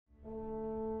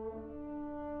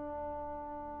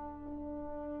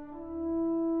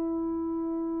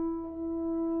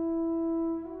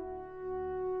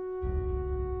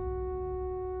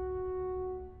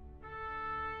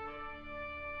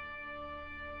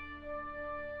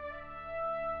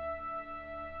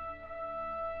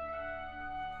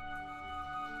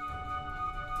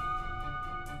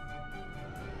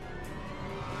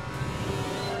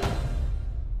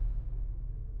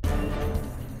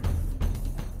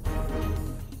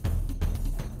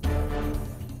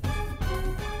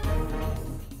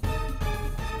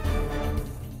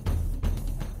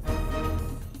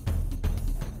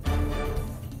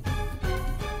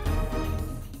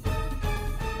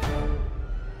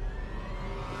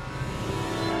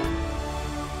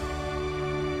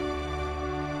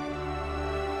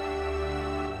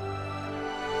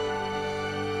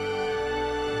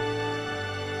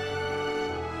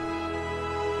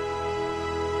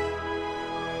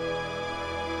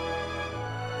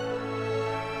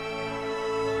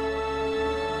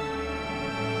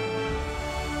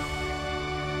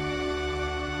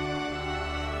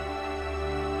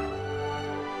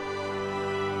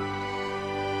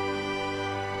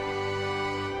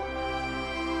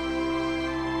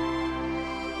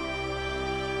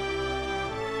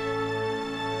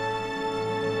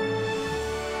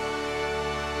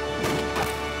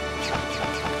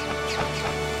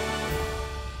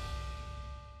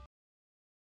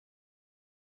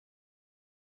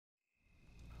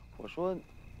我说，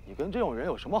你跟这种人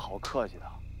有什么好客气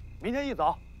的？明天一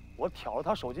早，我挑着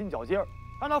他手筋脚筋儿，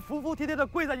让他服服帖帖的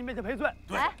跪在你面前赔罪。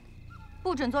对，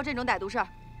不准做这种歹毒事儿。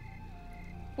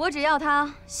我只要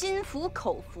他心服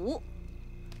口服。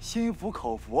心服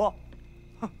口服？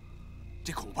哼，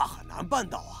这恐怕很难办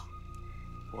到啊。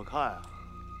我看啊，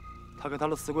他跟他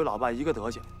的死鬼老伴一个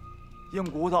德行，硬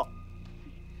骨头。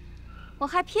我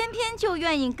还偏偏就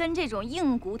愿意跟这种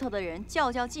硬骨头的人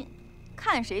较劲，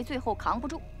看谁最后扛不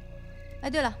住。哎，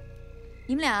对了，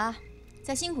你们俩啊，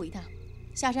再辛苦一趟，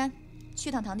下山去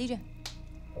趟唐地镇。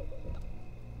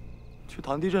去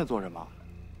唐地镇做什么？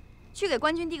去给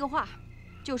官军递个话，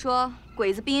就说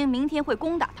鬼子兵明天会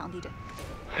攻打唐地镇。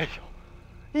哎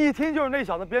呦，一听就是那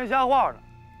小子编瞎话呢。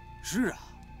是啊，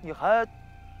你还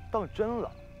当真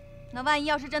了？那万一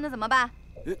要是真的怎么办？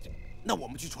那我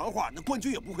们去传话，那官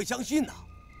军也不会相信呐。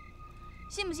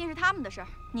信不信是他们的事儿，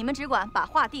你们只管把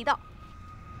话递到。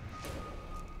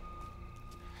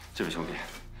这位兄弟，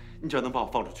你只要能把我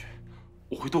放出去，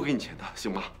我会多给你钱的，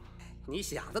行吗？你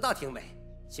想的倒挺美。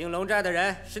青龙寨的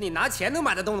人是你拿钱能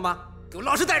买得动的吗？给我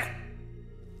老实待着！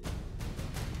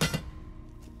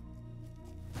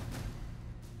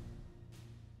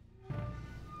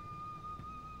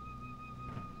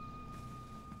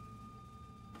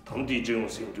唐地鎮を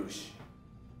占領し、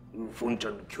ウーフォンちゃ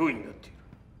んの脅威になって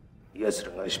いる。奴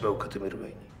らが足場を固める前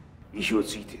に意表を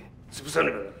ついて潰さね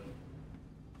ばならない。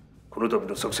この度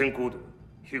の作戦行動、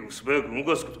兵を素早く動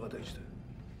かすことが大事だ。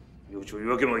明朝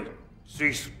夜明け前に出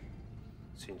撃する。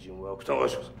先陣は芥川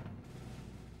賞さん。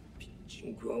ピッチ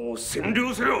ング湾を占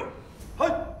領せよ。は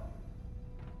い。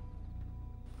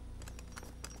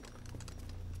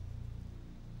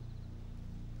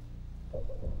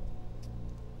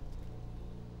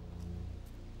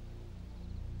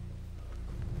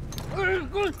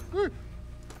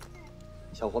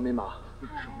小黄民马，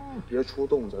别出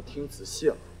动静，听仔细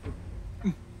了。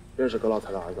认识葛老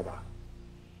财的儿子吧？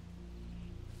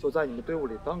就在你们队伍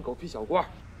里当狗屁小官。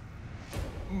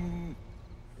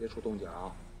别出动静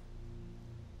啊！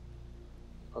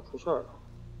他出事儿了，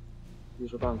一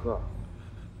时半刻，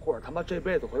或者他妈这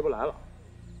辈子回不来了。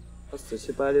他死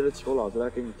乞白赖的求老子来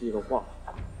给你递个话，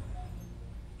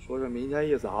说是明天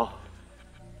一早，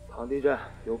唐地镇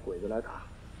有鬼子来打，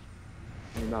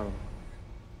明白了吗？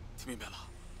听明白了，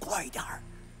快点儿！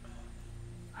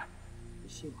哎，你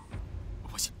信吗？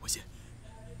我信，我信。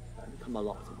咱他妈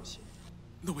老子不信。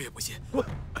那我也不信。滚！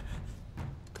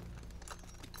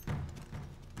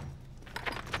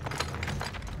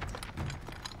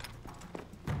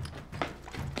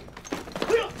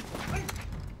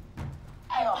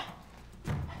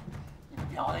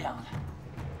彪的样子，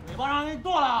尾巴让人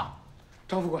剁了。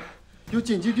张副官，有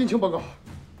紧急军情报告，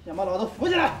先把老子扶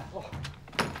起来。哦。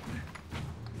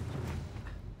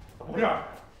怎么回事？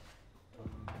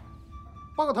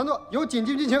报告团座，有紧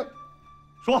急军情。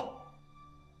说。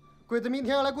鬼子明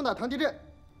天要来攻打唐地镇。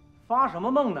发什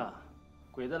么梦呢？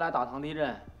鬼子来打唐地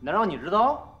镇，能让你知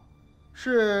道？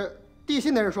是递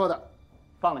信的人说的。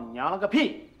放你娘了个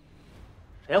屁！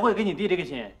谁会给你递这个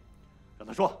信？让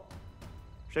他说，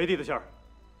谁递的信儿？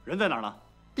人在哪儿呢？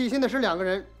递信的是2个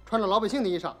人，穿着老百姓的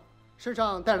衣裳，身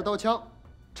上带着刀枪，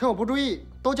趁我不注意，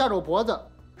都夹着我脖子，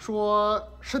说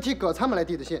是替葛参谋来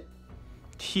递的信。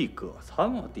替葛参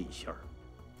谋递信儿？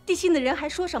递信的人还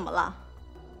说什么了？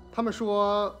他们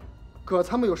说，葛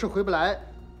参谋有事回不来，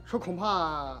说恐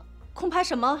怕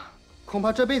什么？恐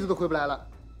怕这辈子都回不来了。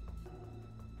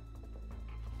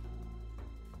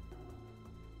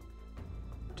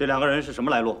这2个人是什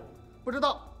么来路？不知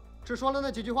道。只说了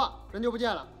那几句话，人就不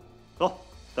见了。走，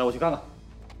带我去看看。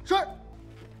是。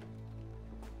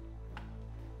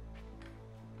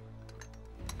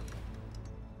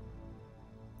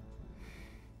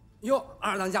哟，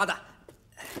二当家的，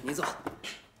您坐。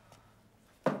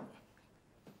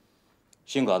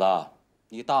姓葛的，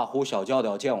你大呼小叫的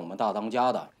要见我们大当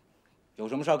家的，有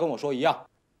什么事儿跟我说一样。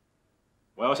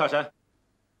我要下山，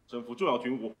征服重要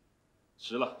军务，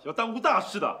迟了要耽误大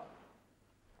事的。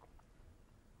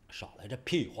少来这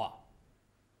屁话！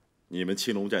你们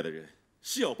青龙寨的人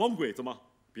是要帮鬼子吗？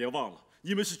别忘了，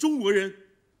你们是中国人。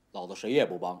老子谁也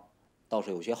不帮，倒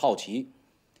是有些好奇，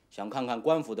想看看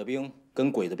官府的兵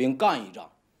跟鬼子兵干一仗，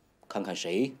看看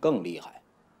谁更厉害。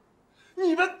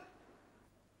你们，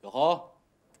哟呵，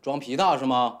装皮大是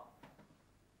吗？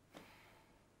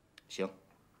行，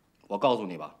我告诉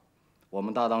你吧，我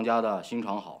们大当家的心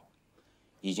肠好，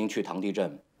已经去唐地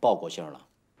镇报过信了。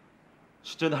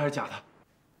是真的还是假的？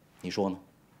你说呢？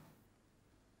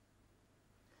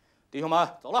弟兄们，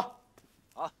走了，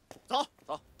啊，走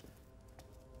走。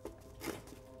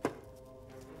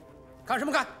看什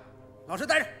么看？老实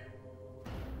待着。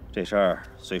这事儿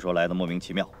虽说来的莫名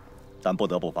其妙，咱不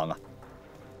得不防啊！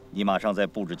你马上再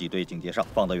布置几队警戒哨，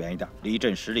放得远一点，离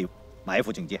阵10里，埋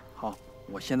伏警戒。好，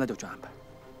我现在就去安排。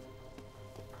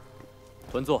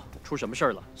团座，出什么事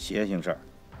儿了？邪性事儿，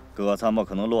葛参谋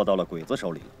可能落到了鬼子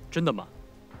手里了。真的吗？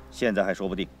现在还说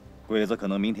不定，鬼子可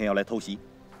能明天要来偷袭。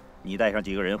你带上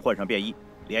几个人，换上便衣，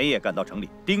连夜赶到城里，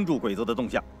盯住鬼子的动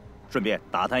向，顺便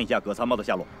打探一下葛参谋的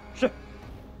下落。是。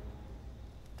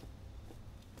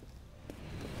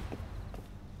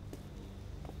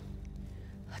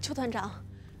邱团长，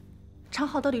长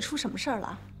浩到底出什么事儿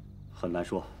了？很难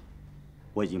说，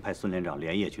我已经派孙连长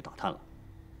连夜去打探了。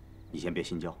你先别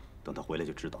心焦，等他回来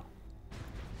就知道了。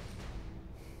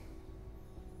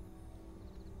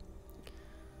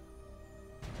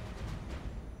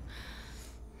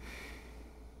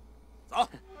走，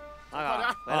阿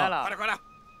嘎回来了，快点快点！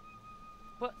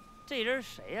不，这人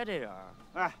谁呀？这人？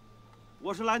哎，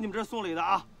我是来你们这儿送礼的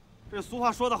啊。这俗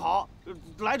话说得好，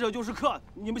来者就是客。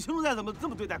你们青龙寨怎么这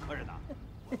么对待客人呢？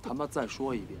我他妈再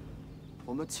说一遍，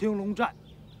我们青龙寨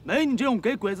没你这种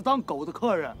给鬼子当狗的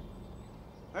客人。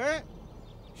哎，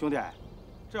兄弟，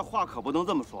这话可不能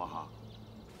这么说哈。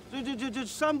这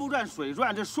山不转水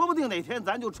转，这说不定哪天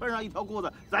咱就穿上一条裤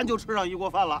子，咱就吃上一锅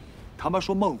饭了。他妈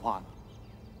说梦话呢！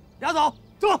俩走，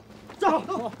走，走，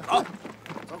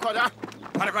走快点，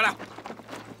快点，快点，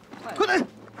快点！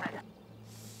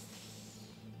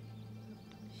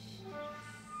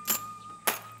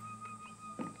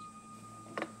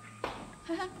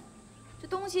嘿嘿，这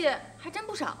东西还真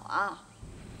不少啊！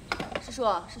师叔、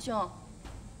师兄，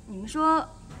你们说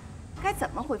该怎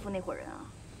么回复那伙人啊？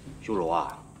秀柔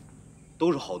啊，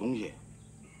都是好东西，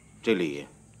这礼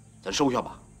咱收下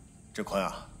吧。志坤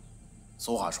啊，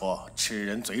俗话说吃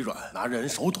人嘴软，拿人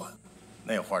手短，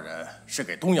那伙人是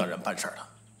给东洋人办事的，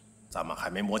咱们还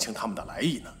没摸清他们的来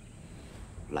意呢。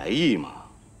来意嘛，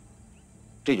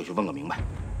这就去问个明白。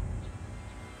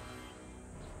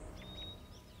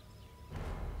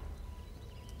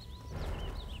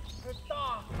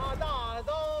大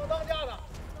当家的，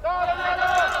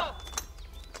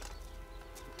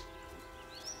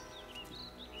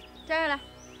摘下来。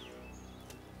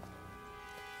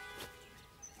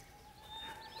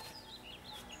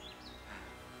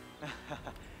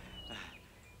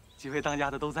几位当家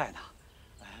的都在呢。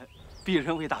鄙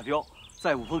人为大彪，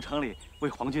在五峰城里为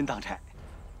皇军当差。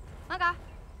阿嘎，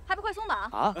还不快松绑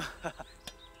啊！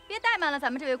别怠慢了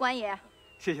咱们这位官爷。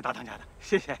谢谢大当家的，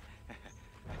谢谢。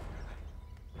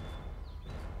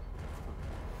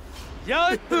呀！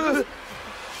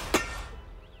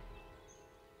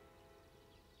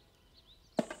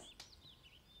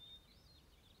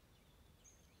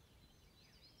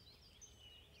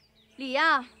礼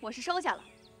呀，我是收下了。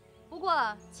不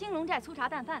过青龙寨粗茶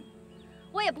淡饭的，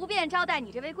我也不便招待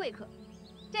你这位贵客。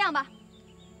这样吧，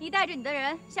你带着你的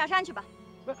人下山去吧。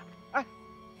哎，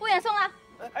不远送啊！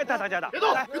哎，大当家的，别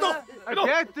动，别动！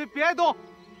哎，别动，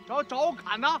找我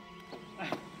砍呐！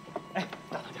哎，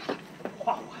大当家的，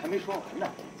话我还没说完呢。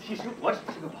其实我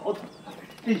只是个跑腿，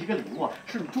这一个礼物啊，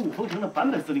是驻五峰城的坂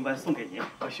本司令官送给您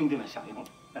和兄弟们享用的。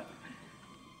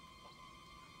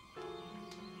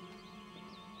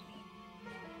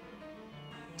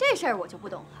这事儿我就不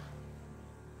懂了。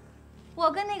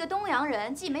我跟那个东洋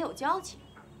人既没有交情，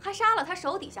还杀了他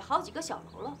手底下好几个小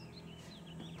喽啰。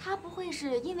他不会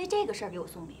是因为这个事儿给我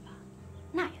送礼吧？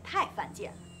那也太犯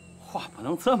贱了。话不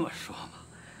能这么说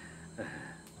嘛。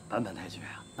坂本太君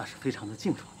啊，那是非常的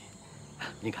敬重您。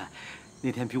您看，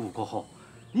那天比武过后，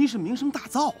您是名声大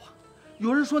噪啊。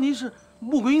有人说您是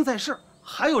穆桂英在世，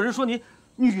还有人说您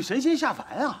女神仙下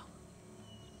凡啊。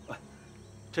喂，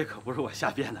这可不是我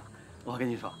瞎编的。我跟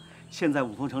你说，现在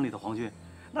五峰城里的皇军，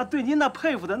那对您那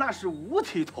佩服的那是五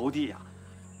体投地呀，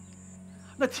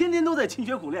那天天都在勤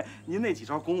学苦练您那几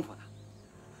招功夫呢。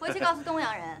回去告诉东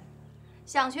洋人，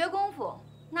想学功夫，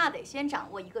那得先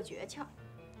掌握一个诀窍。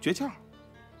诀窍？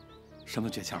什么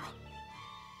诀窍啊？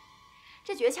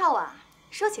这诀窍啊，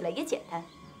说起来也简单。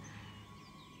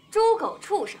猪狗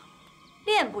畜生，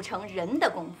练不成人的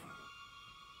功夫，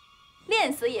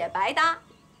练死也白搭。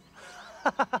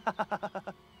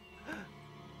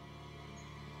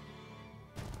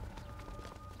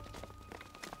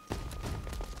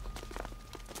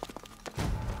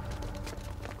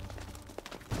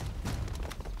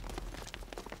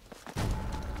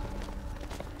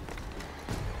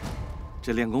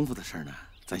这练功夫的事儿呢，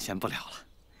咱先不聊了。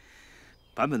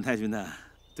坂本太君呢，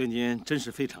对您真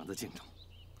是非常的敬重。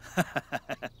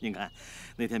您看，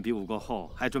那天比武过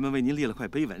后，还专门为您立了块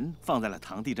碑文，放在了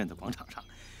唐地镇的广场上。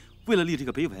为了立这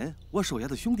个碑文，我手下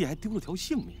的兄弟还丢了条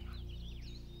性命啊！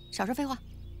少说废话，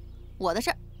我的事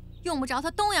儿用不着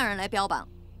他东洋人来标榜。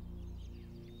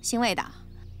姓魏的，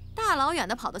大老远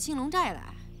的跑到青龙寨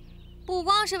来，不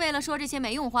光是为了说这些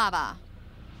没用话吧？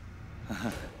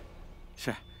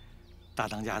是，大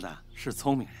当家的是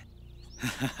聪明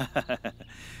人。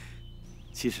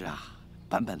其实啊，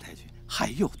坂本太君还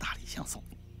有大礼相送。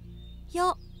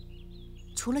哟，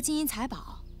除了金银财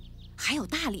宝，还有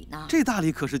大礼呢。这大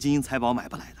礼可是金银财宝买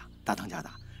不来的。大当家的，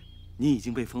你已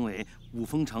经被封为五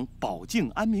峰城保境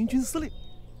安民军司令，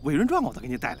委任状我都给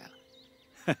你带来了。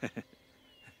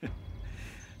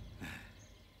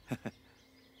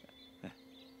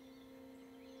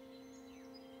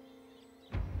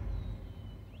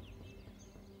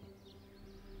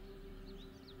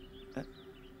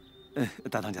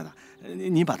大当家的，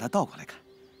您把它倒过来看，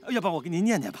要不然我给您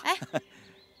念念吧。哎，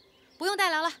不用代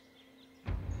劳了。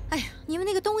哎呀，你们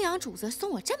那个东洋主子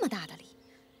送我这么大的礼，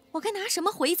我该拿什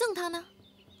么回赠他呢？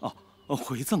哦，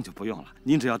回赠就不用了，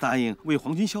您只要答应为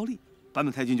皇军效力，坂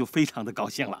本太君就非常的高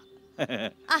兴了。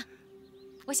啊，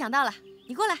我想到了，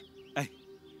你过来。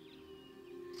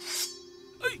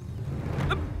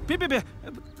别，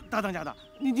大当家的，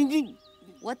你，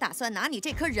我打算拿你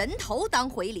这颗人头当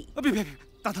回礼。别，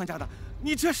大当家的，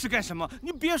你这是干什么？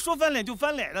你别说翻脸就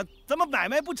翻脸了，咱们买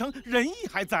卖不成，仁义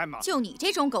还在吗？就你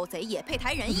这种狗贼也配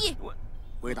谈仁义？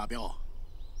魏大彪，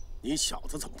你小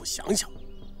子怎么不想想，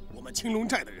我们青龙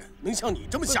寨的人能像你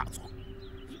这么下作？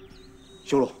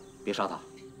修罗，别杀他。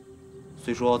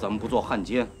虽说咱们不做汉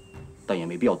奸，但也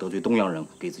没必要得罪东洋人，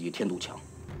给自己添堵墙。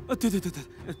对，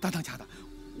大当家的，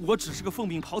我只是个奉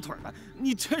命跑腿的，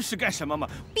你这是干什么嘛？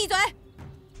闭嘴！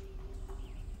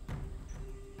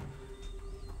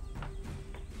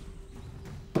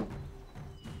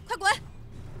快滚！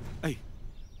哎，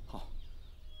好。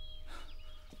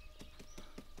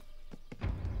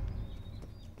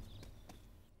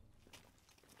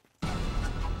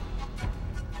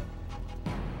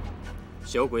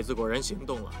小鬼子果然行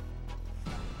动了，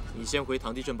你先回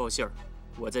唐地镇报信儿，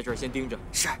我在这儿先盯着。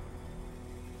是。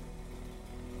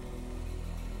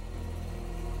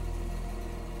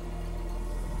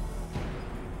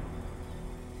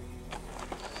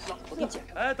我给你检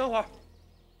查。哎，等会儿。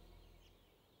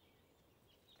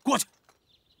过去。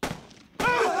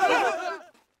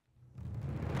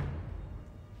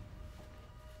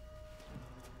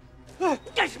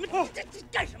干什么？这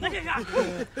干什么？这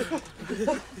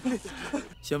是！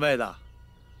姓魏的，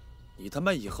你他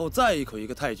妈以后再一口一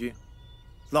个太君，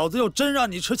老子要真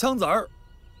让你吃枪子儿！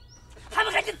还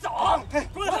不赶紧走！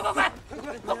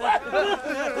快！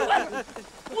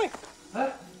喂！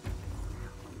哎，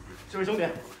这位兄弟，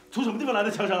从什么地方来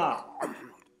的枪声啊？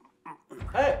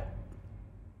哎！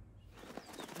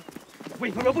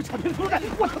为何不铲平出来？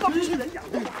我他妈不是人养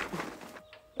的！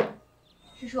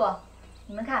师叔，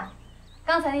你们看，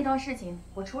刚才那桩事情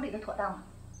我处理的妥当吗？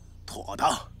妥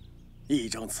当，义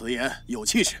正辞严，有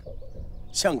气势，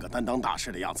像个担当大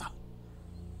事的样子。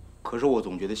可是我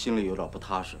总觉得心里有点不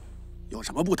踏实。有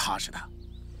什么不踏实的？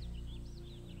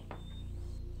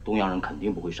东洋人肯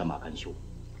定不会善罢甘休。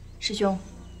师兄，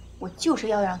我就是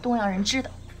要让东洋人知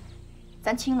道，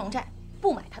咱青龙寨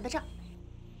不买他的账。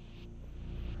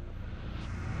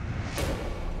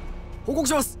報告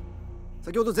します。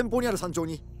先ほど前方にある山頂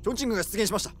にチョンチン軍が出現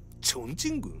しました。チョン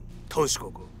チン軍？確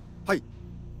かか。はい。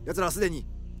奴らはすでに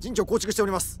陣地を構築してお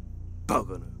ります。バ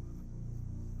カな。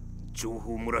情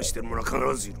報を漏らしてる者は必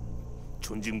ずいる。チ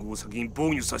ョンチン軍を先に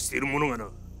防御させている者がな。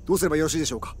どうすればよろしいで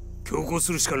しょうか。強行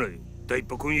するしかない。第一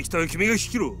波攻撃隊は君が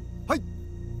率いろ。はい。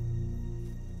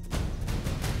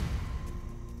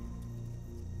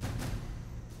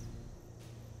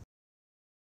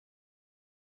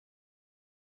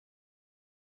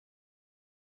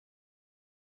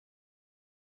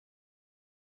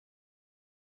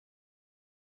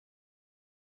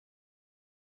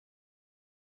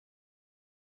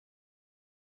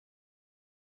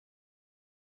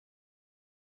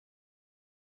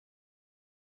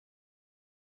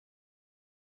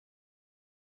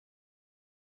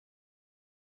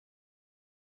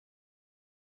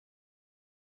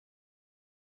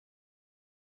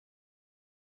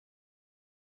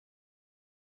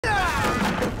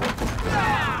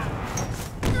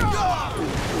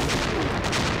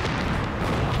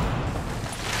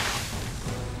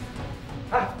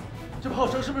这炮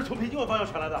声是不是从平津关方向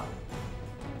传来的？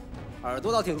耳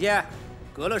朵倒挺尖，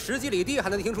隔了10几里地还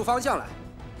能听出方向来。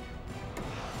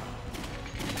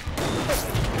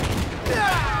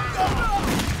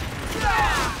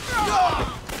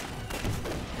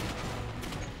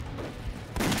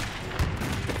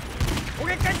我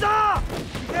给赶上！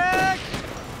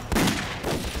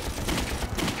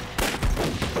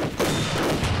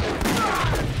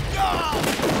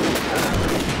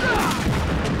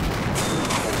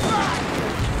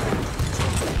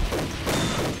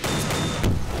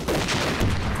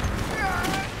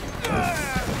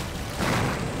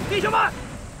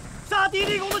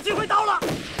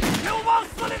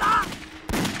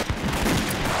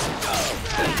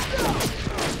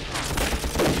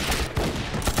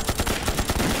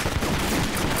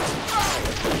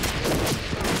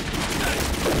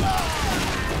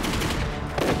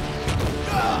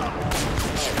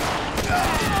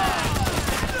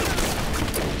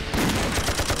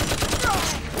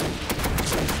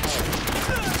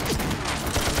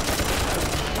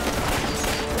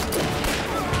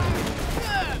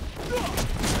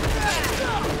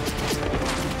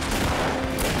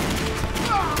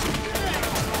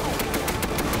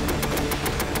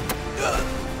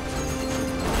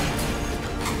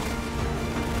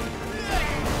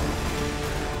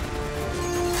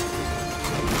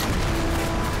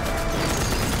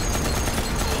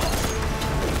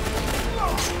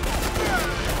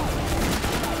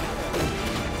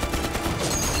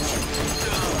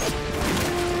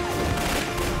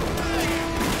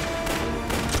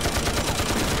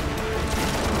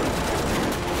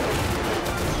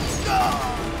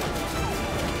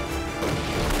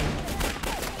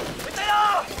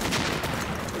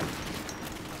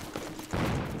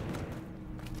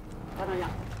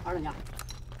团长。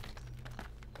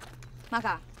马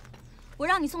杆，我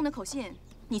让你送的口信，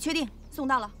你确定送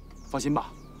到了？放心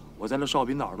吧，我在那哨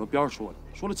兵的耳朵边说的，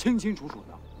说得清清楚楚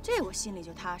的。这我心里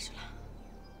就踏实了。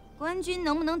官军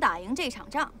能不能打赢这场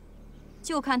仗，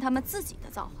就看他们自己的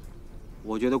造化。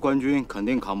我觉得官军肯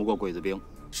定扛不过鬼子兵。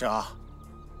是啊，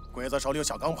鬼子手里有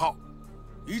小钢炮，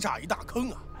一炸一大坑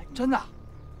啊！哎，真的，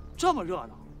这么热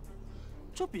闹，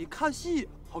这比看戏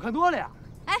好看多了呀！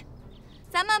哎，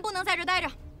咱们不能在这待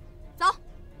着，走，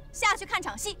下去看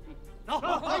场戏。走，走，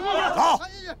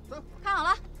看好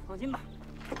了，放心吧。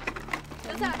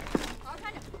刘四，好好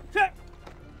看着。是。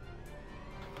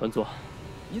团座，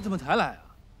你怎么才来啊？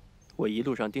我一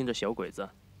路上盯着小鬼子，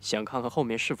想看看后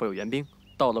面是否有援兵。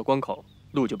到了关口，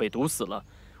路就被堵死了。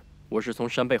我是从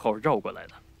山背后绕过来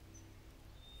的。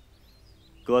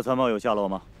葛参谋有下落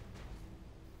吗？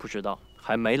不知道，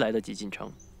还没来得及进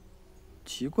城。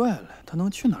奇怪了，他能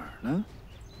去哪儿呢？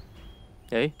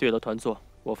哎，对了，团座，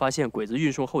我发现鬼子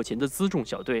运送后勤的辎重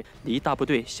小队离大部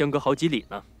队相隔好几里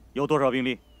呢。有多少兵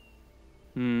力？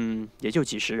也就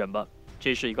几十人吧。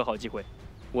这是一个好机会，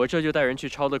我这就带人去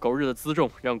抄了狗日的辎重，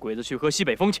让鬼子去喝西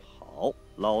北风去。好，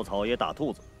捞草也打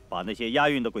兔子，把那些押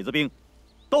运的鬼子兵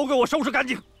都给我收拾干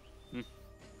净。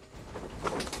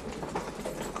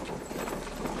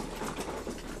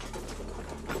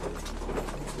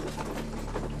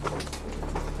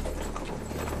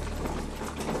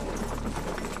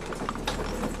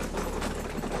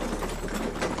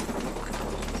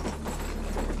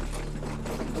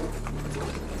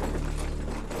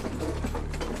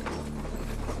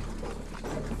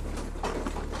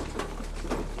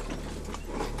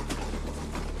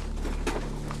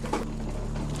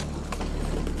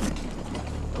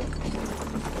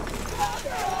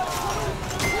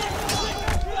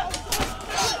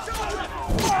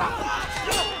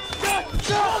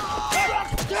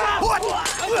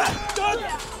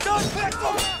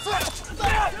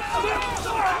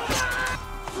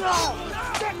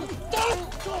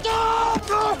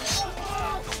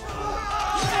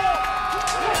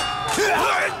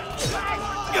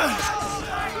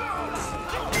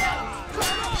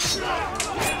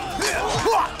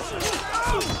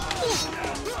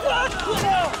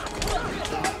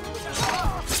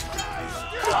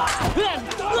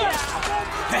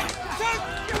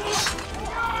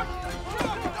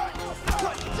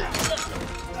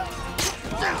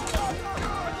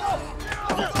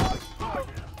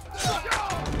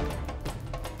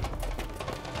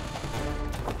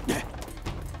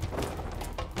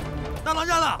大老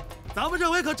家子，咱们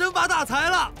这回可真发大财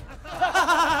了！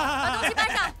把东西搬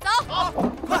上，走。好，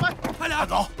快点，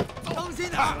走，当心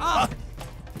点啊！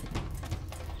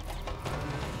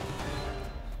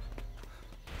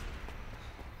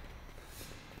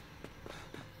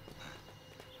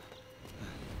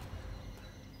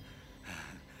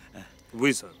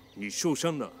魏森，你受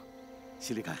伤了。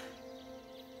西里干，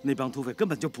那帮土匪根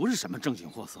本就不是什么正经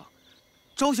货色，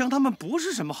招降他们不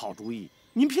是什么好主意。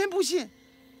您偏不信，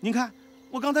您看，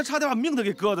我刚才差点把命都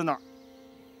给搁在那儿。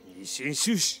你先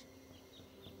休息。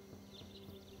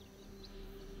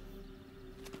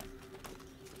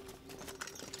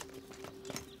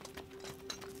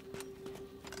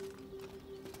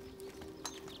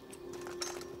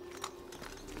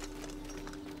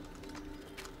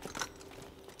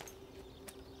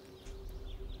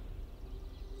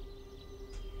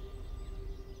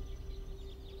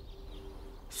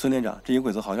孙连长，这些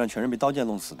鬼子好像全是被刀剑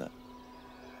弄死的。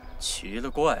奇了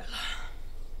怪了。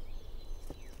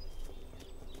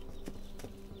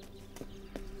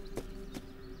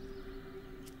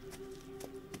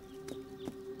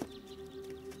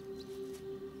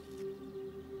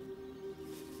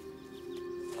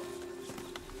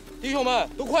弟兄们，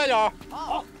都快点儿！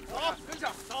好，走，跟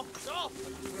上，走。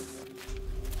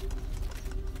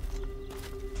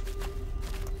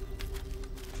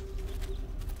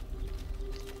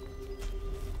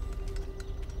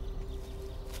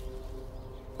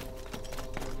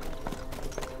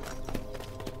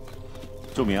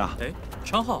周明啊，哎，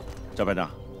昌浩，赵班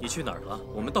长，你去哪儿了？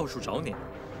我们到处找你。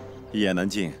一言难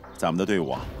尽，咱们的队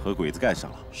伍啊和鬼子干上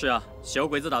了。是啊，小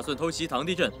鬼子打算偷袭唐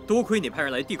地镇，多亏你派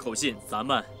人来递口信，咱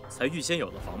们才预先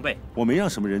有了防备。我没让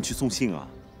什么人去送信啊。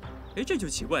哎，这就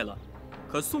奇怪了，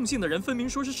可送信的人分明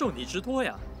说是受你之托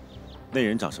呀。那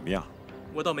人长什么样？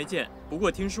我倒没见，不过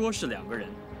听说是2个人。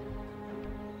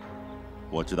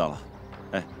我知道了。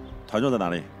哎，团长在哪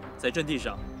里？在阵地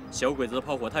上，小鬼子的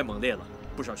炮火太猛烈了，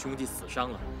不少兄弟死伤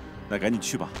了。那赶紧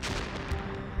去吧。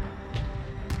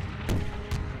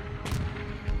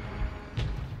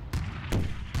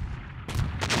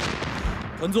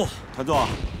团座，团座，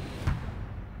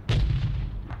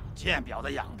贱婊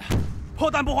子养的，破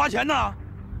蛋不花钱呢！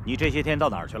你这些天到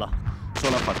哪儿去了？说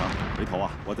来话长，回头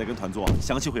啊，我再跟团座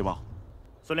详细汇报。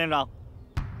孙连长，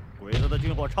鬼子的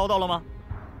军火抄到了吗？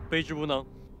卑职无能，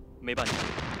没办成。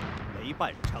没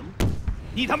办成？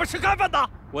你他妈是干饭的！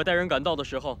我带人赶到的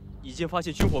时候，已经发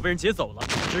现军火被人劫走了，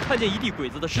只看见一地鬼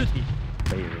子的尸体。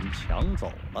被人抢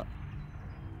走了。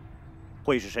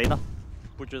会是谁呢？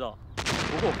不知道，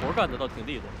不过活干得倒挺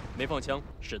利落，没放枪，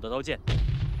使得刀剑。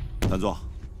团座，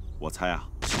我猜啊，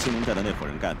是青龙寨的那伙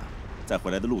人干的。在回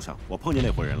来的路上，我碰见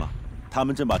那伙人了，他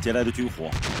们正把劫来的军火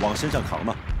往身上扛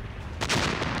呢。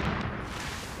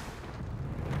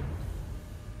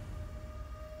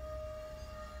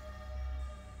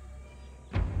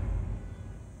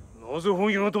なぜ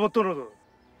本気が止まったのだ。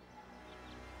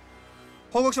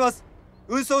報告します。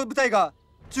運送部隊が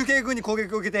中継軍に攻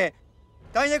撃を受けて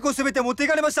弾薬を全て持ってい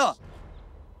かれました。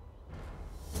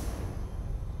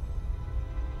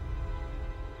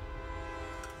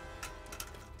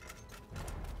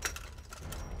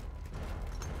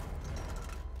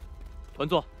团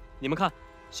座，你们看，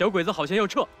小鬼子好像要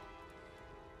撤。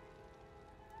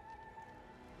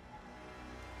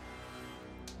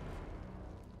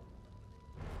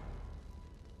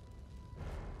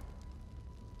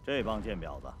这帮贱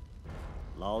婊子，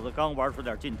老子刚玩出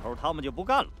点劲头，他们就不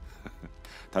干了。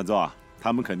团座啊，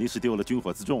他们肯定是丢了军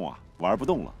火自重啊，玩不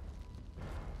动了。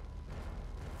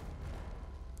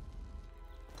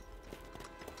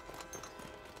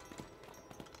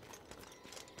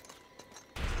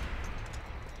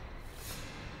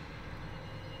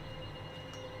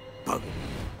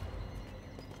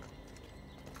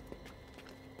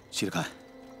细着看，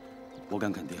我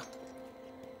敢肯定，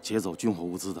劫走军火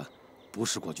物资的不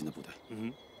是国军的部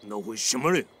队。那会什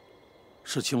么人？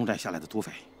是青龙寨下来的土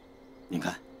匪。您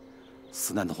看，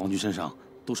死难的皇军身上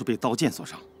都是被刀剑所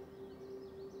伤。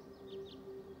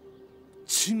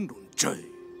青龙寨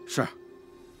是，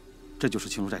这就是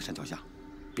青龙寨山脚下，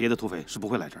别的土匪是不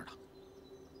会来这儿的。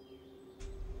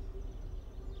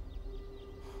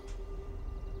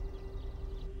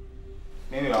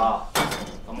明宇啊，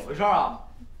怎么回事啊？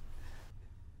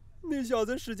那小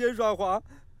子使劲耍滑，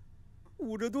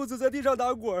捂着肚子在地上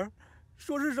打滚，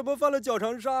说是什么犯了脚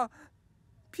长沙，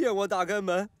骗我打开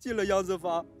门进了样子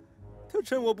房。他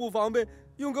趁我不防备，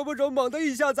用胳膊肘猛地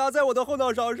一下砸在我的后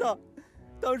脑勺上，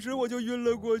当时我就晕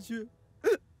了过去。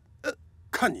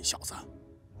看你小子，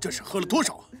这是喝了多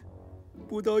少啊？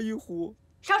不到一壶。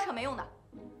少扯没用的，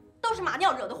都是马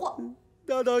尿惹的祸。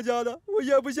大当家的，我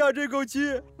咽不下这口气。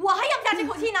我还咽不下这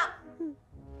口气呢。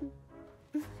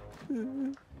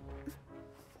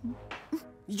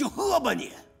你就喝吧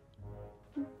你。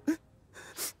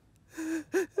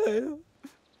哎呀，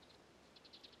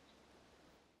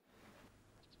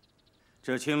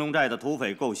这青龙寨的土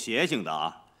匪够邪性的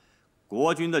啊！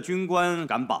国军的军官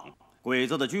敢绑，鬼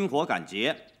子的军火敢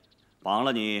劫，绑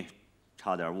了你，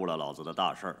差点误了老子的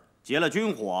大事儿；劫了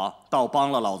军火，倒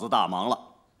帮了老子大忙了。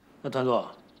那团座，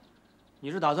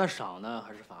你是打算赏呢，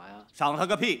还是罚呀？赏他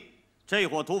个屁！这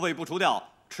伙土匪不除掉，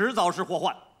迟早是祸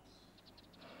患。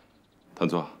团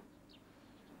座，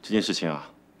这件事情啊，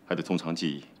还得从长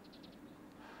计议。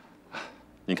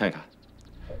您看看，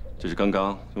这是刚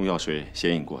刚用药水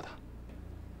显影过的。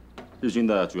日军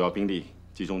的主要兵力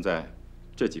集中在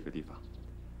这几个地方。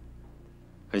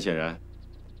很显然，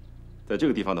在这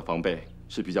个地方的防备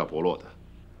是比较薄弱的。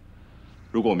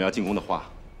如果我们要进攻的话，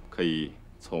可以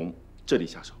从这里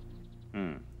下手。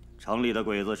城里的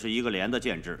鬼子是一个连的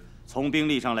建制，从兵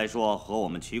力上来说和我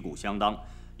们旗鼓相当。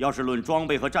要是论装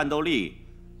备和战斗力，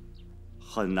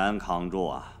很难扛住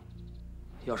啊。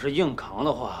要是硬扛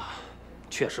的话，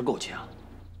确实够呛。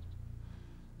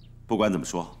不管怎么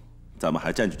说，咱们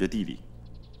还占据着地利。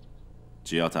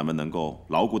只要咱们能够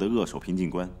牢固地扼守平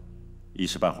静关，一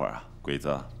时半会儿啊，鬼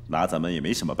子拿咱们也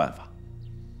没什么办法。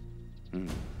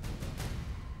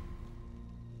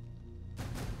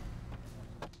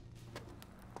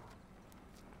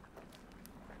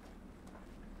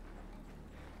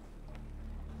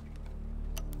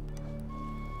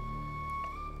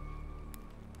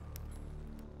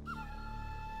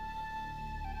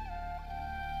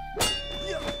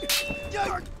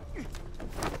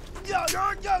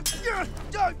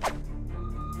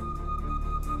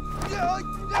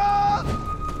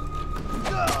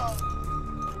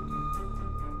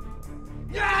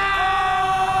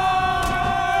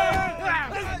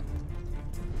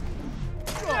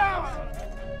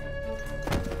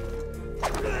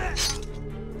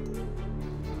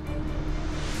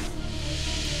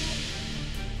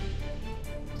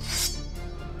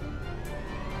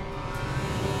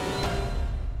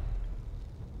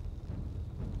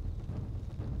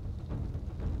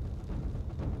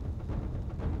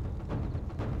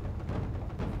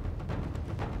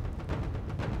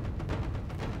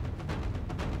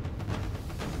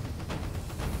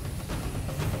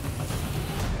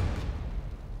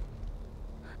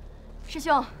师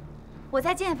兄，我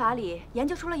在剑法里研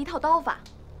究出了一套刀法，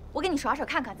我给你耍耍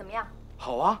看看，怎么样？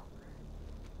好啊。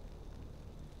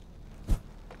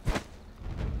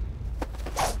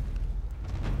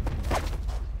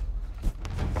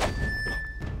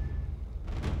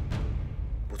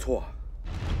不错，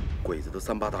鬼子的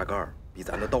3把大杆比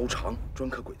咱的刀长，专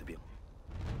克鬼子兵。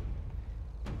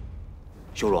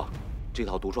秀茹，这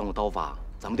套独创的刀法，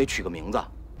咱们得取个名字。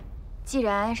既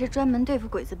然是专门对付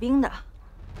鬼子兵的，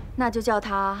那就叫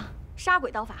它杀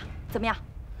鬼刀法，怎么样？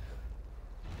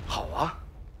好啊，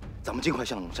咱们尽快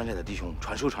向山寨的弟兄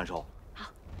传授传授。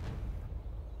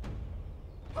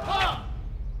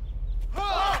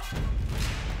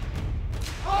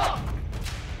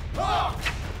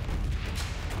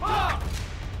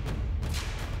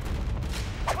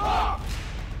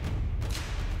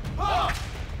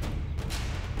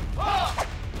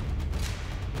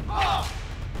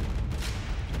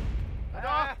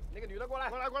来，那个女的过来，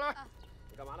过来！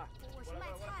你干嘛呢？我是卖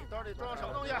菜。你兜里装什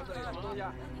么东西？什么东西？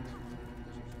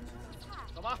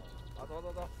走吧，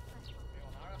走。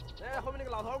哎，后面那个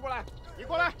老头过来，你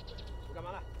过来，你干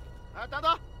嘛呢？哎，等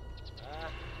等。哎，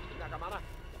你们俩干嘛呢？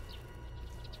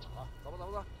好，走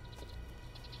吧。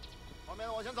后面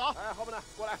的我先走。哎，后面的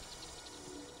过来。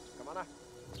干嘛呢？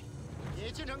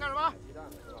你进城干什么？鸡蛋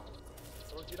是吧？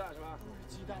收鸡蛋是吧？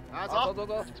鸡蛋。哎，走。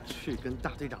去跟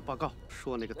大队长报告，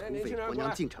说那个土匪婆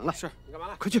娘进城了。是。你干嘛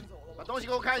呢？快去，把东西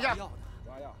给我看一下。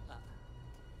抓药。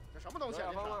这什么东西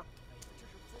啊？方吗？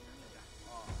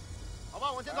好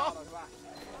吧，我先走。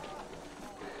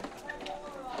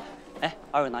哎，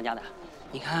二位当家的，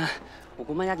你看我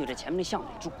姑妈家就在前面那巷子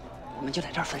里住，我们就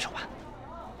在这儿分手吧。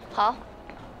好，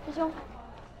师兄，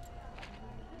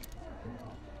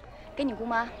给你姑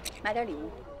妈买点礼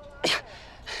物。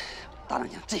大当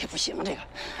家，这也不行啊，这个。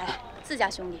哎，自家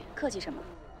兄弟，客气什么？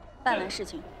办完事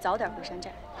情早点回山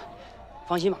寨。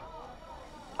放心吧，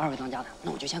二位当家的，那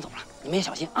我就先走了，你们也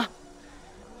小心啊。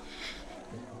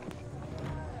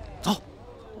走。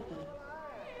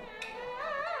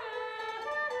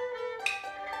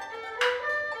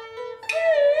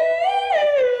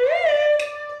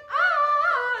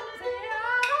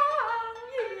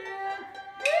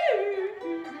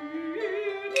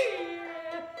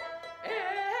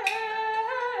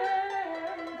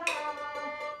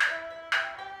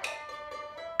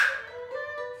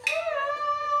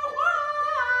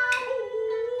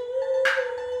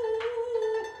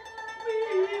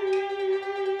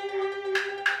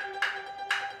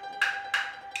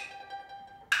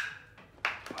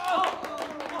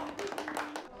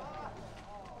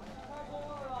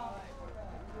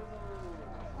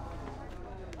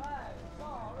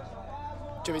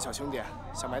这位小兄弟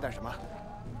想买点什么？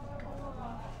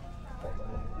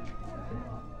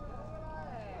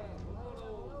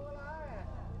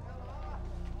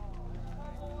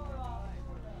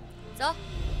走。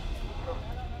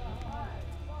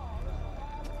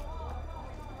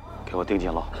给我盯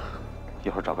紧了，一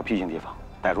会儿找个僻静地方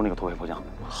逮住那个土匪婆娘。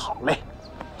好嘞，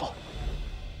走。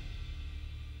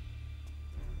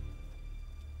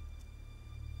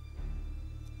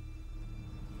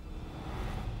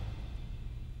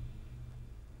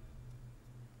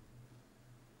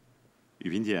雨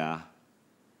萍姐啊，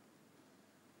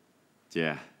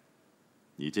姐，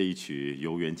你这一曲《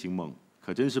游园惊梦》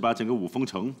可真是把整个五峰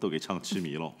城都给唱痴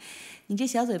迷喽。你这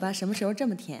小嘴巴什么时候这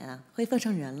么甜啊？会奉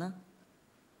承人了？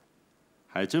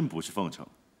还真不是奉承，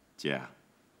姐，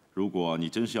如果你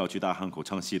真是要去大汉口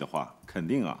唱戏的话，肯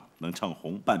定啊能唱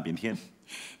红半边天。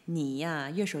你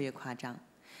呀，越说越夸张。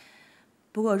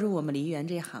不过入我们梨园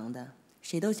这行的，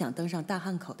谁都想登上大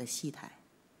汉口的戏台，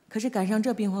可是赶上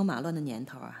这兵荒马乱的年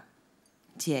头啊，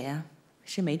姐呀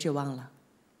是没指望了。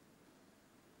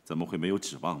怎么会没有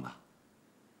指望呢？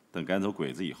等赶走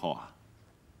鬼子以后啊，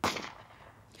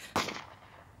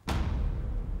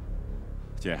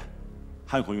姐，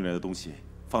汉口运来的东西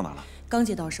放哪了？刚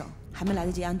接到手，还没来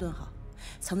得及安顿好，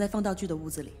藏在放道具的屋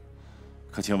子里。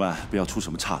可千万不要出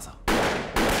什么岔子。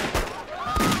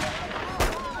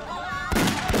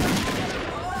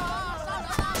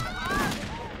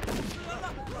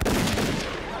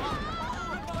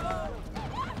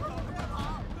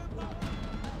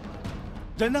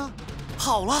人呢？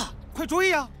跑了，快追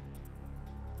呀！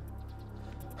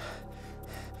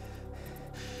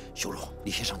秀茹，你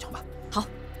先上墙吧。好。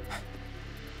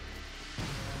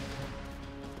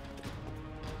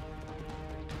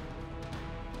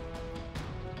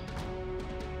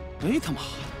哎他妈！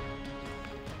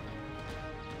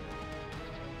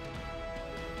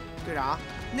队长，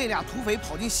那俩土匪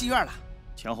跑进戏院了，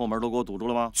前后门都给我堵住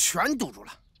了吗？全堵住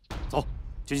了。走，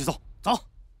进去走，走，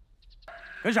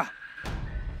跟上。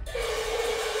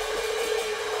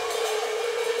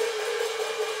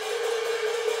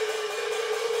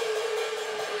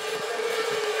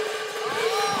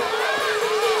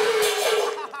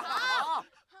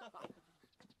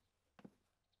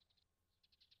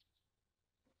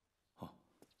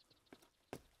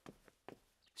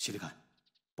司令官，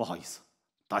不好意思，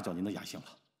打搅您的雅兴了。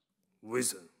为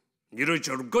什么？你来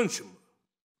这儿干什么？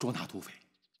捉拿土匪。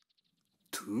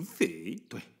土匪？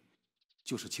对，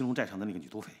就是青龙寨上的那个女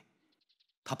土匪，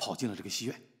她跑进了这个戏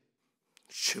院。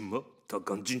什么？她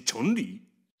敢进城里？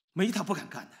没她不敢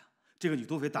干的呀！这个女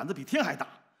土匪胆子比天还大。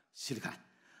司令官，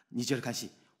你接着看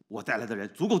戏，我带来的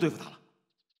人足够对付她了。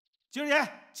接着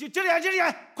演，接着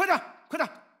演，快点，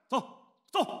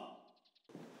走。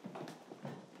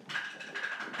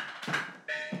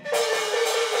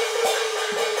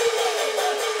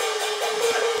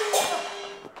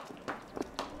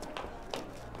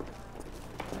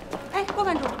哎，郭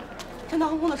班主，这闹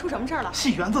哄哄的出什么事儿了？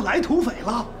戏园子来土匪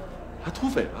了！来土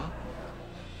匪了？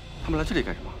他们来这里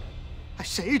干什么？哎，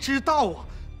谁知道啊？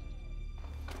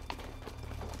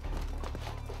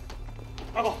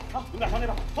二狗，你们俩上那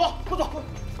边，走，快走！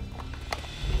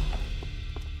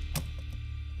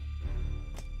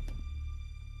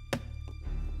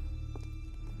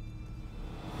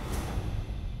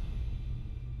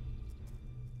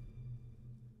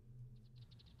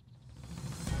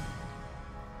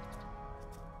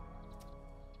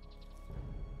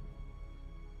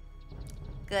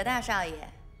葛大少爷，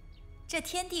这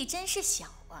天地真是小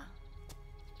啊！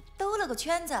兜了个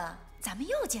圈子，咱们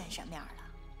又见上面了。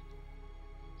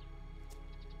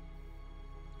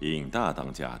尹大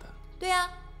当家的。对呀，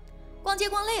逛街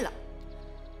逛累了，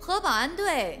和保安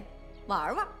队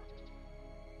玩玩。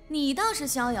你倒是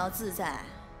逍遥自在，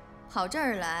跑这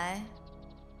儿来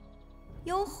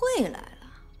幽会来了。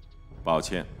抱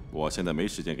歉，我现在没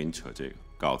时间给你扯这个，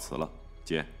告辞了。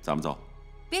姐，咱们走。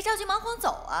别着急忙慌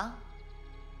走啊！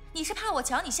你是怕我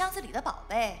抢你箱子里的宝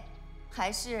贝，还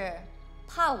是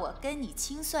怕我跟你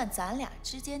清算咱俩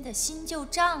之间的新旧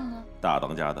账啊？大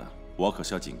当家的，我可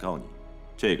是要警告你，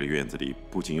这个院子里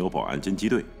不仅有保安侦缉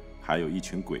队，还有一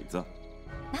群鬼子。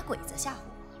拿鬼子吓唬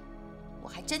我，我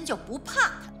还真就不怕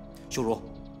他。秀茹，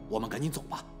我们赶紧走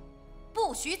吧。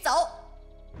不许走！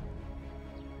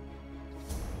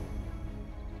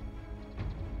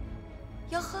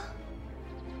哟呵，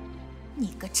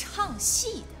你个唱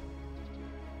戏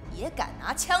的，也敢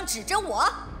拿枪指着我？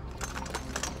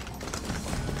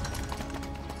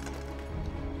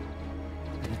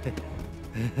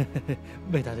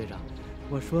魏大队长，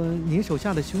我说您手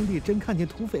下的兄弟真看见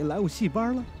土匪来我戏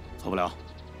班了？错不了，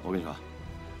我跟你说，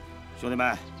兄弟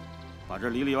们，把这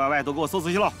里里外外都给我搜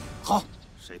仔细了。好，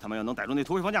谁他妈要能逮住那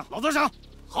土匪方向，老子上！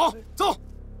好，走。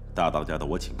大当家的，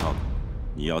我警告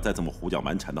你，你要再这么胡搅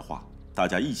蛮缠的话，大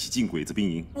家一起进鬼子兵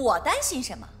营。我担心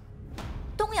什么？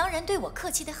东洋人对我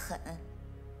客气得很，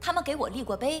他们给我立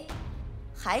过碑，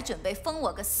还准备封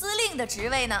我个司令的职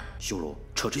位呢。秀茹，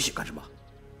扯这些干什么？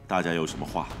大家有什么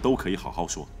话都可以好好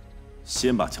说，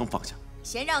先把枪放下。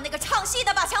先让那个唱戏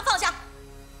的把枪放下。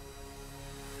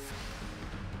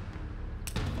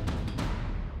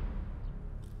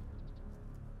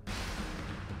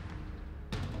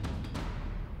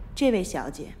这位小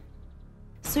姐，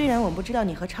虽然我不知道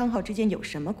你和昌浩之间有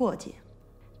什么过节，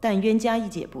但冤家宜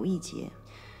解不宜结，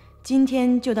今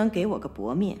天就当给我个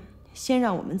薄面，先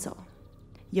让我们走，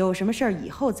有什么事儿以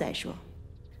后再说。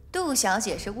杜小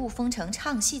姐是雾峰城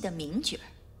唱戏的名角，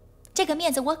这个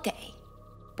面子我给，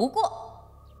不过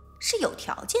是有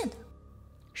条件的。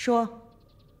说。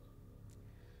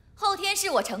后天是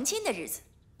我成亲的日子，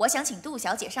我想请杜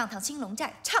小姐上趟青龙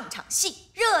寨唱场戏，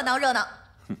热闹热闹。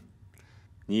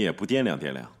你也不掂量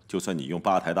掂量，就算你用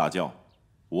8抬大轿，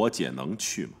我姐能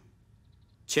去吗？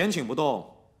钱请不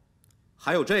动，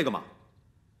还有这个吗？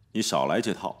你少来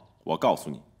这套！我告诉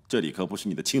你，这里可不是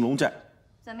你的青龙寨。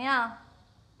怎么样，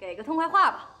给个痛快话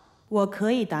吧？我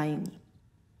可以答应你，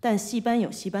但戏班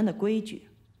有戏班的规矩，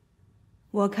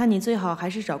我看你最好还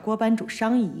是找郭班主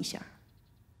商议一下。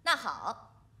那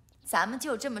好，咱们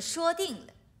就这么说定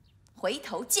了，回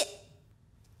头见。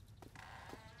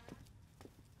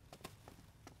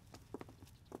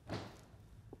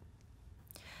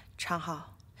昌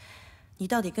浩，你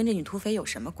到底跟这女土匪有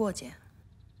什么过节？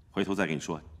回头再跟你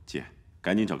说。姐，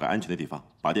赶紧找个安全的地方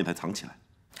把电台藏起来。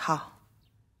好。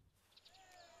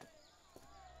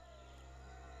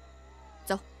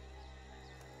走。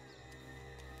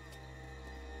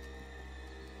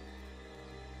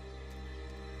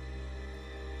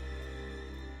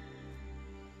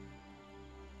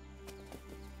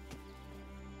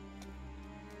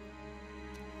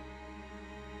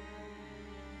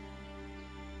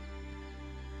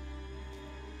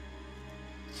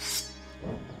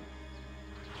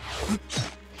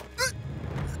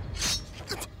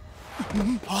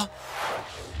啊！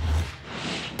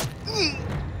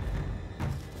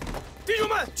弟兄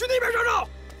们，去那边找找！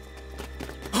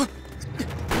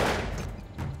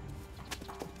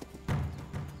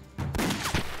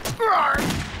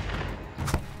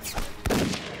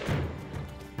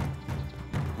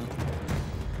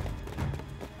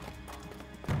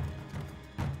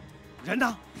人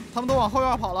呢？他们都往后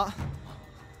院跑了。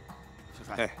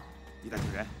小帅，你带队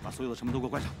人把所有的城门都给我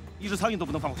关上，一只苍蝇都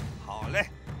不能放过去。好嘞。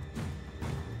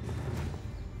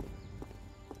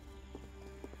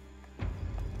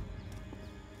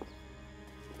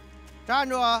站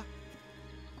住！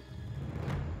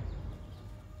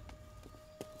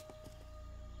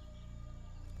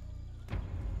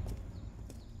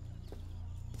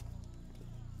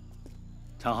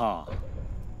常浩，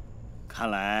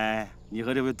看来你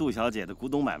和这位杜小姐的古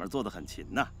董买卖做得很勤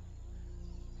呐。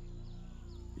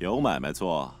有买卖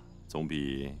做，总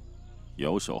比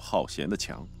游手好闲的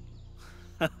强。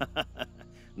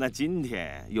那今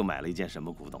天又买了一件什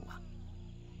么古董啊？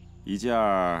一件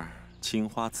青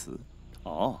花瓷。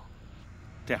哦，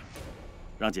这样，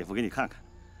让姐夫给你看看，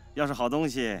要是好东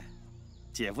西，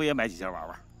姐夫也买几件玩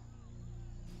玩。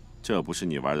这不是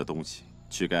你玩的东西，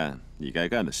去干你该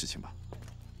干的事情吧。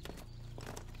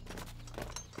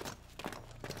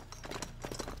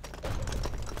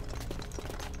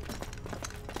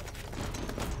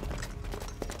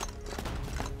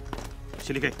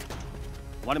司令给，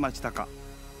我的马吉达卡。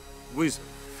为什么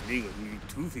那个女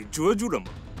土匪捉住了吗？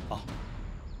哦，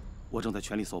我正在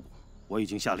全力搜捕，我已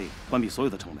经下令关闭所有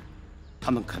的城门，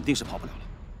他们肯定是跑不了了。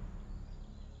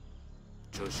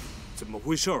这是怎么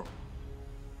回事？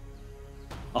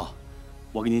哦，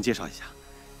我给您介绍一下，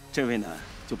这位呢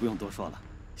就不用多说了，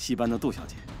戏班的杜小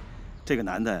姐。这个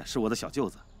男的是我的小舅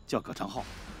子，叫葛长浩，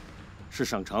是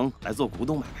省城来做古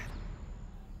董买卖的。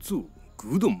做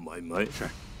古董买卖是。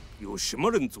有什么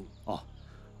人做？哦，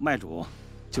卖主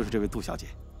就是这位杜小姐。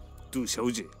杜小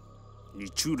姐，你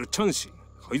除了唱戏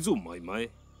还做买卖？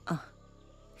啊，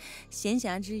闲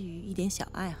暇之余一点小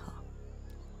爱好。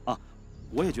啊，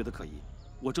我也觉得可疑，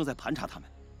我正在盘查他们。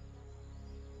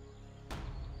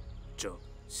这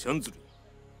箱子里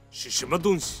是什么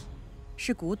东西？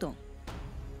是古董。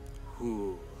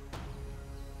哦，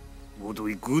我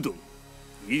对古董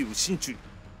也有兴趣，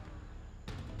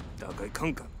大概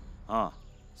看看。啊。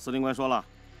司令官说了，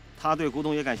他对古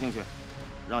董也感兴趣，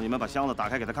让你们把箱子打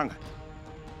开给他看看。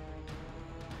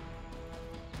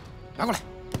拿过来。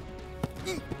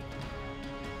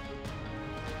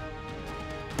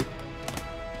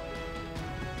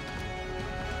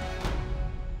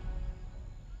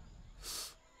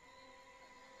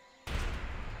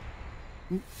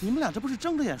你们俩这不是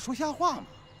睁着眼说瞎话吗？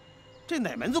这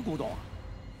哪门子古董啊？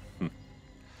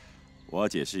我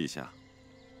解释一下。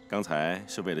刚才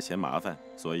是为了嫌麻烦，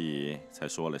所以才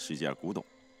说了是一件古董。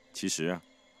其实，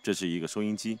这是一个收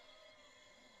音机，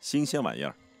新鲜玩意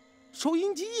儿。收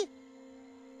音机？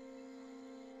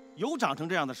有长成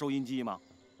这样的收音机吗？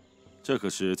这可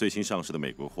是最新上市的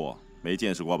美国货，没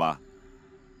见识过吧？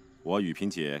我雨萍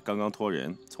姐刚刚托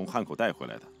人从汉口带回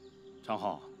来的。常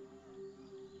浩，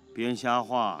编瞎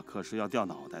话可是要掉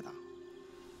脑袋的。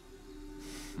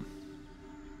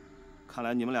看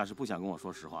来你们俩是不想跟我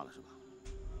说实话了，是吧？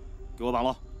给我绑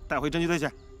喽，带回侦缉队去。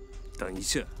等一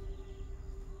下，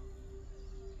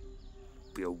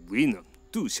不要为难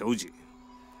杜小姐，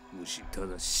我是她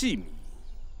的戏迷。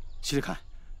试试看，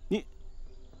你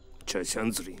这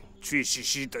箱子里确实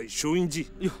是带收音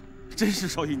机。哟，真是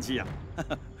收音机呀！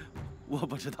我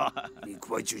不知道。你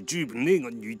快去追捕那个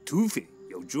女土匪，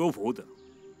要捉获的。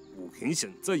我很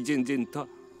想再见见她。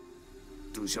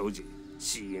杜小姐，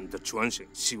戏言的传承，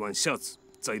希望下次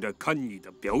再来看你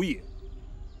的表演。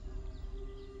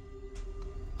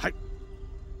嗨，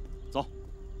走，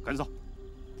赶紧走。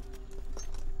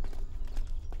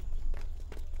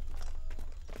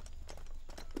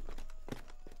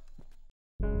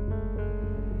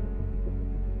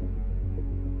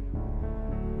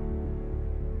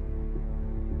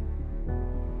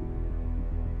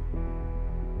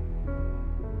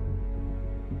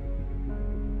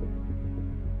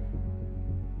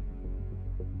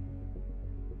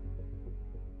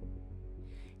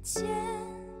前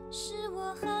是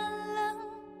我寒冷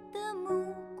的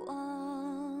目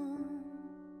光，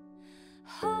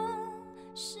后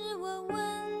是我温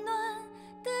暖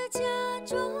的假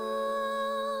装，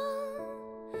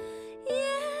也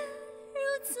如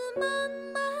此慢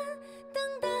慢等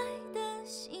待的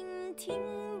心，听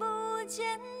不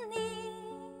见你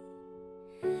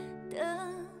的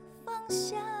方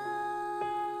向。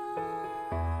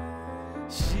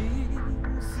心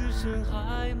似深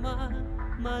海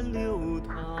慢流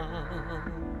淌，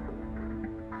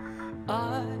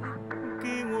爱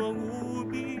给我无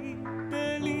比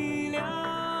的力量，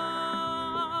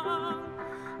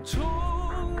冲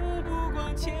不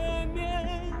过前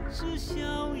面是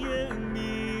硝烟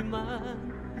弥漫，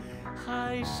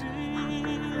还是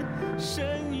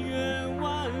深渊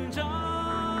万丈。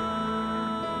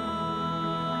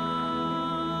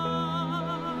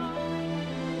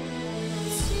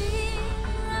亲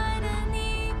爱的，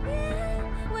你别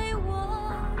为我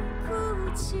哭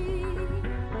泣，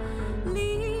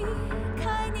离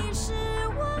开你使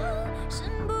我身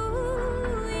不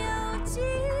由己。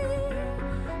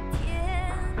天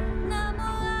那么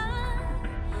暗，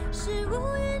是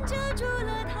乌云遮住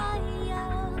了太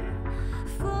阳，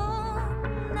风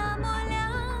那么凉，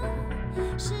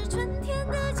是春天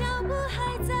的脚步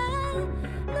还在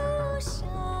路上。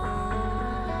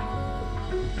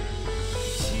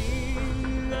亲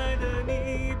爱的，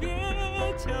你别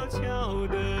悄悄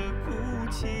地哭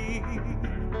泣，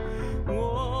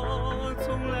我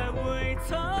从来未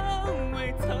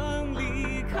曾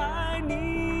离开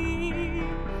你。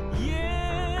夜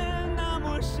那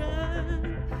么深，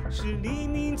是黎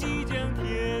明即将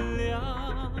天亮，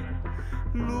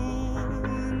路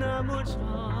那么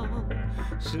长，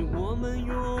是我们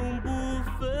永不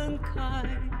分开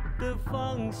的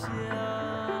方向。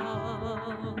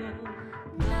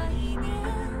那一年，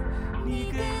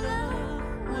你给了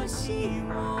我希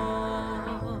望。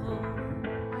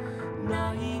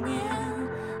那一年，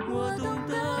我懂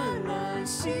得了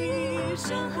牺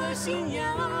牲和信仰。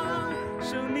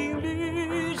生命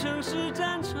旅程是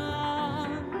战场，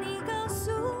你告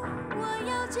诉我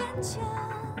要坚强。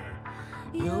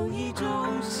有一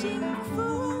种幸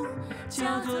福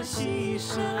叫做牺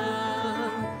牲，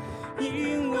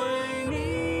因为你。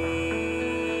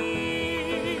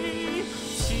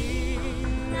亲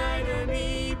爱的，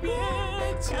你别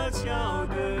悄悄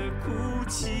地哭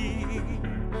泣，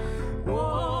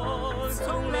我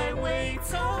从来未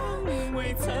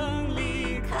曾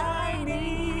离开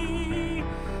你。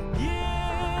夜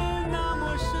那么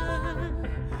深，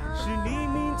是黎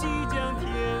明即将天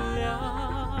亮，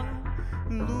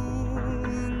路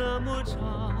那么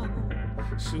长，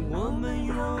是我们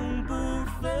永不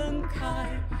分开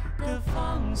的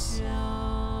方向，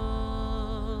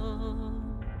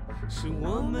是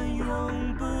我们永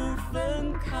不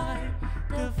分开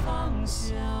的方